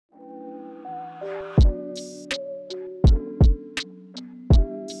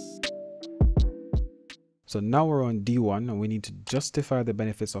So now we're on D1 and we need to justify the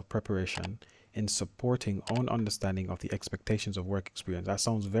benefits of preparation in supporting own understanding of the expectations of work experience. That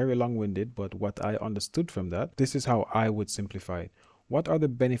sounds very long-winded, but what I understood from that, this is how I would simplify it. What are the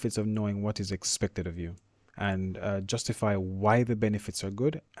benefits of knowing what is expected of you? And justify why the benefits are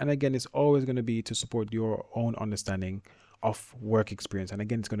good. And again, it's always going to be to support your own understanding of work experience. And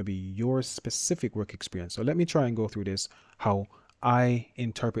again, it's going to be your specific work experience. So let me try and go through this, how I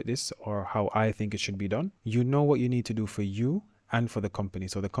interpret this or how I think it should be done. You know what you need to do for you and for the company.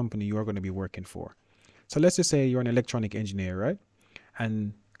 So the company you are going to be working for. So let's just say you're an electronic engineer, right?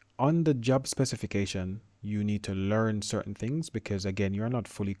 And on the job specification, you need to learn certain things because again, you're not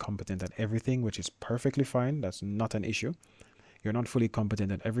fully competent at everything, which is perfectly fine. That's not an issue. You're not fully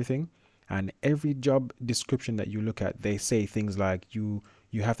competent at everything. And every job description that you look at, they say things like you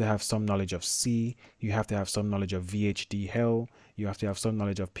have to have some knowledge of C, you have to have some knowledge of VHDL, you have to have some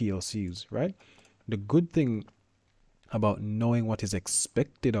knowledge of PLCs, right? The good thing about knowing what is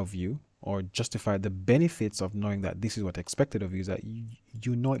expected of you or justify the benefits of knowing that this is what expected of you is that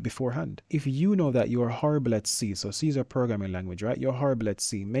you know it beforehand. If you know that you are horrible at C, so C is a programming language, right? You're horrible at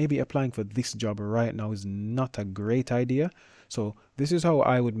C. Maybe applying for this job right now is not a great idea. So this is how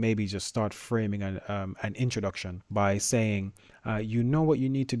I would maybe just start framing an introduction by saying, you know what you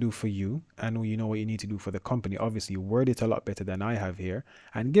need to do for you and you know what you need to do for the company. Obviously, word it a lot better than I have here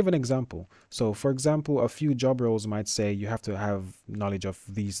and give an example. So for example, a few job roles might say you have to have knowledge of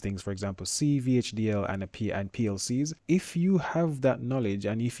these things, for example, C, VHDL and PLCs. If you have that knowledge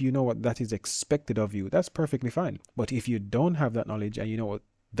and if you know what that is expected of you, that's perfectly fine. But if you don't have that knowledge and you know what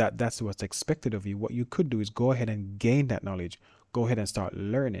that's what's expected of you, what you could do is go ahead and gain that knowledge. Go ahead and start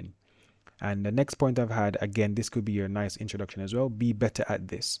learning. And the next point I've had, again, this could be your nice introduction as well. Be better at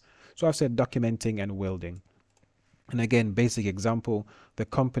this. So I've said documenting and welding. And again, basic example, the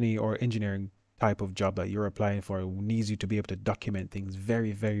company or engineering type of job that you're applying for needs you to be able to document things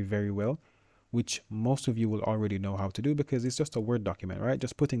very, very, very well, which most of you will already know how to do because it's just a Word document, right?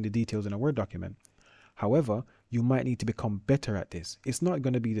 Just putting the details in a Word document. However, you might need to become better at this. It's not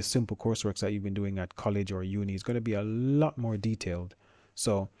going to be the simple coursework that you've been doing at college or uni. It's going to be a lot more detailed.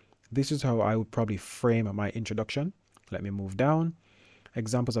 So this is how I would probably frame my introduction. Let me move down.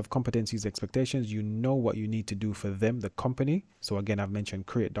 Examples of competencies, expectations. You know what you need to do for them, the company. So again, I've mentioned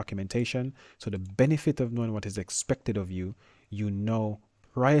create documentation. So the benefit of knowing what is expected of you, you know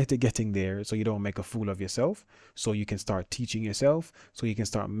prior to getting there so you don't make a fool of yourself, so you can start teaching yourself, so you can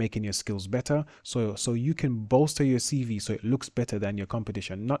start making your skills better, so you can bolster your CV so it looks better than your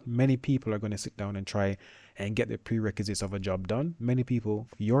competition. Not many people are going to sit down and try and get the prerequisites of a job done. Many people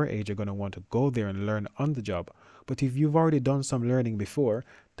your age are going to want to go there and learn on the job. But if you've already done some learning before,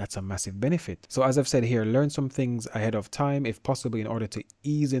 that's a massive benefit. So as I've said here, learn some things ahead of time, if possible, in order to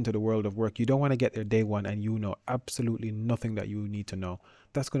ease into the world of work. You don't want to get there day one and you know absolutely nothing that you need to know.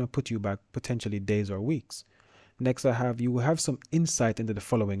 That's going to put you back potentially days or weeks. Next, you will have some insight into the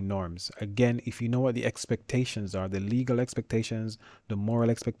following norms. Again, if you know what the expectations are, the legal expectations, the moral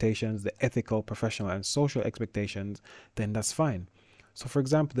expectations, the ethical, professional, and social expectations, then that's fine. So for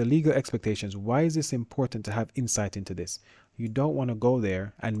example, the legal expectations, why is this important to have insight into this? You don't want to go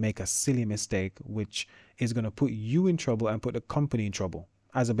there and make a silly mistake, which is going to put you in trouble and put the company in trouble,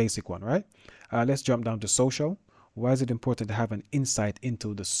 as a basic one, right? Let's jump down to social. Why is it important to have an insight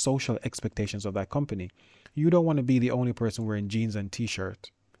into the social expectations of that company? You don't want to be the only person wearing jeans and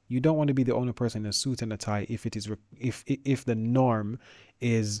t-shirt. You don't want to be the only person in a suit and a tie if it is if the norm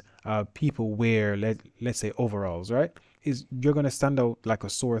is people wear let's say overalls, right? You're going to stand out like a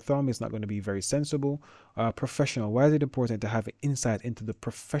sore thumb. It's not going to be very sensible. Professional. Why is it important to have insight into the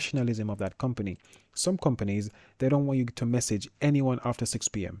professionalism of that company? Some companies, they don't want you to message anyone after 6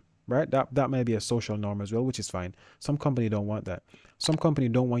 p.m. right? That may be a social norm as well, which is fine. Some company don't want that. Some company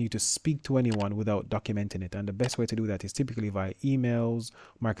don't want you to speak to anyone without documenting it. And the best way to do that is typically via emails,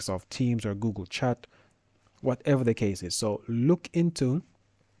 Microsoft Teams, or Google Chat, whatever the case is. So look into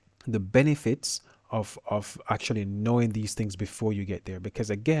the benefits of actually knowing these things before you get there, because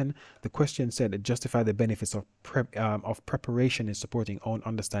again, the question said that justify the benefits of preparation in supporting own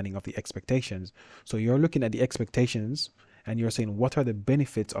understanding of the expectations. So you're looking at the expectations and you're saying, what are the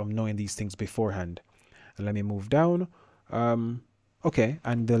benefits of knowing these things beforehand? And let me move down. Okay,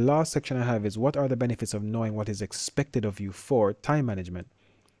 and the last section I have is, what are the benefits of knowing what is expected of you for time management?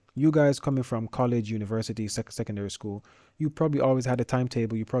 You guys coming from college, university, secondary school, you probably always had a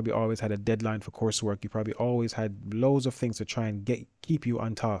timetable. You probably always had a deadline for coursework. You probably always had loads of things to try and keep you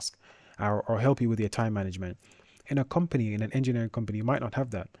on task or help you with your time management. In a company, in an engineering company, you might not have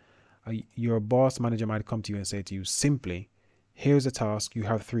that. Your boss manager might come to you and say to you simply, here's a task, you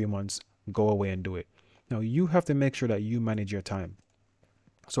have 3 months, go away and do it. Now, you have to make sure that you manage your time.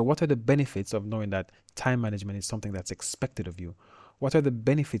 So, what are the benefits of knowing that time management is something that's expected of you? What are the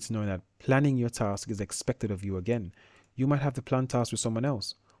benefits knowing that planning your task is expected of you? Again, you might have to plan tasks with someone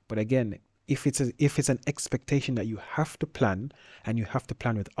else, but again, if it's an expectation that you have to plan and you have to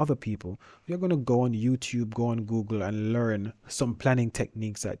plan with other people, you're going to go on YouTube, go on Google and learn some planning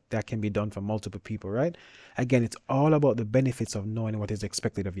techniques that can be done for multiple people, right? Again, it's all about the benefits of knowing what is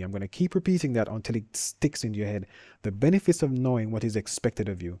expected of you. I'm going to keep repeating that until it sticks into your head. The benefits of knowing what is expected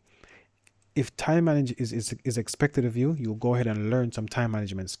of you. If time management is expected of you, you'll go ahead and learn some time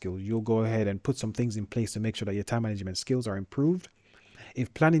management skills. You'll go ahead and put some things in place to make sure that your time management skills are improved.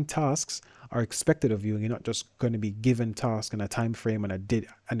 If planning tasks are expected of you, you're not just going to be given tasks and a time frame and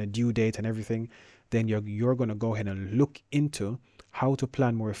a due date and everything, then you're going to go ahead and look into how to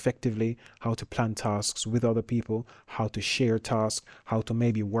plan more effectively, how to plan tasks with other people, how to share tasks, how to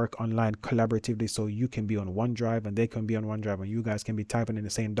maybe work online collaboratively so you can be on OneDrive and they can be on OneDrive and you guys can be typing in the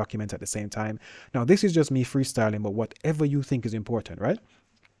same document at the same time. Now, this is just me freestyling, but whatever you think is important, right?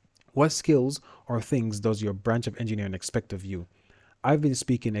 What skills or things does your branch of engineering expect of you? I've been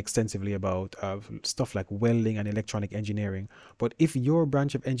speaking extensively about stuff like welding and electronic engineering, but if your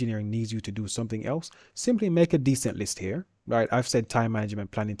branch of engineering needs you to do something else, simply make a decent list here, right? I've said time management,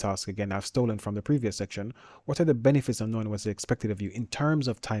 planning tasks. Again, I've stolen from the previous section. What are the benefits of knowing what's expected of you in terms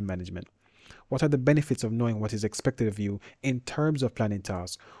of time management? What are the benefits of knowing what is expected of you in terms of planning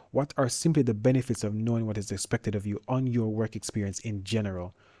tasks? What are simply the benefits of knowing what is expected of you on your work experience in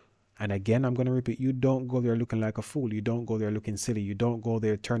general? And again, I'm going to repeat, you don't go there looking like a fool. You don't go there looking silly. You don't go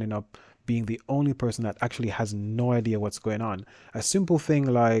there turning up being the only person that actually has no idea what's going on. A simple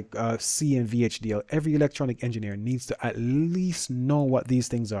thing like C and VHDL, every electronic engineer needs to at least know what these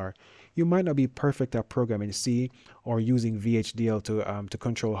things are. You might not be perfect at programming C or using VHDL to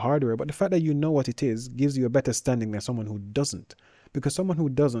control hardware, but the fact that you know what it is gives you a better standing than someone who doesn't. Because someone who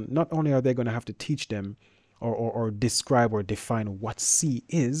doesn't, not only are they going to have to teach them or describe or define what C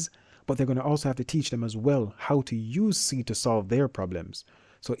is, but they're going to also have to teach them as well how to use C to solve their problems.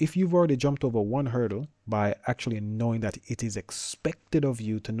 So if you've already jumped over one hurdle by actually knowing that it is expected of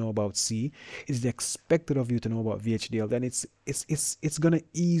you to know about C, it is expected of you to know about VHDL, then it's going to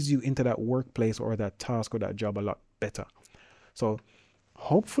ease you into that workplace or that task or that job a lot better. So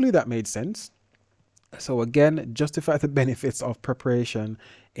hopefully that made sense. So again, justify the benefits of preparation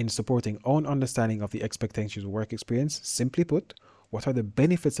in supporting own understanding of the expectations of work experience. Simply put, what are the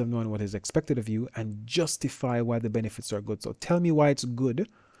benefits of knowing what is expected of you, and justify why the benefits are good. So tell me why it's good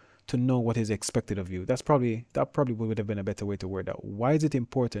to know what is expected of you. That probably would have been a better way to word that. Why is it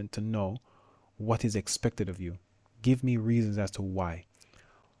important to know what is expected of you? Give me reasons as to why.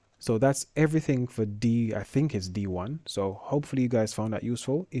 So that's everything for D. I think it's D1. So hopefully you guys found that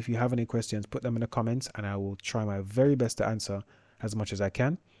useful. If you have any questions, put them in the comments and I will try my very best to answer as much as I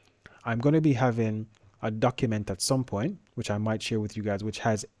can. I'm going to be having a document at some point, which I might share with you guys, which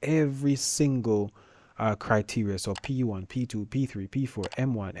has every single criteria. So P1, P2, P3, P4,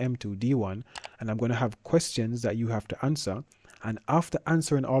 M1, M2, D1. And I'm going to have questions that you have to answer. And after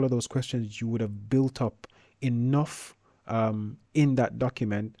answering all of those questions, you would have built up enough in that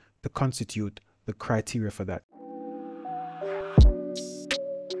document to constitute the criteria for that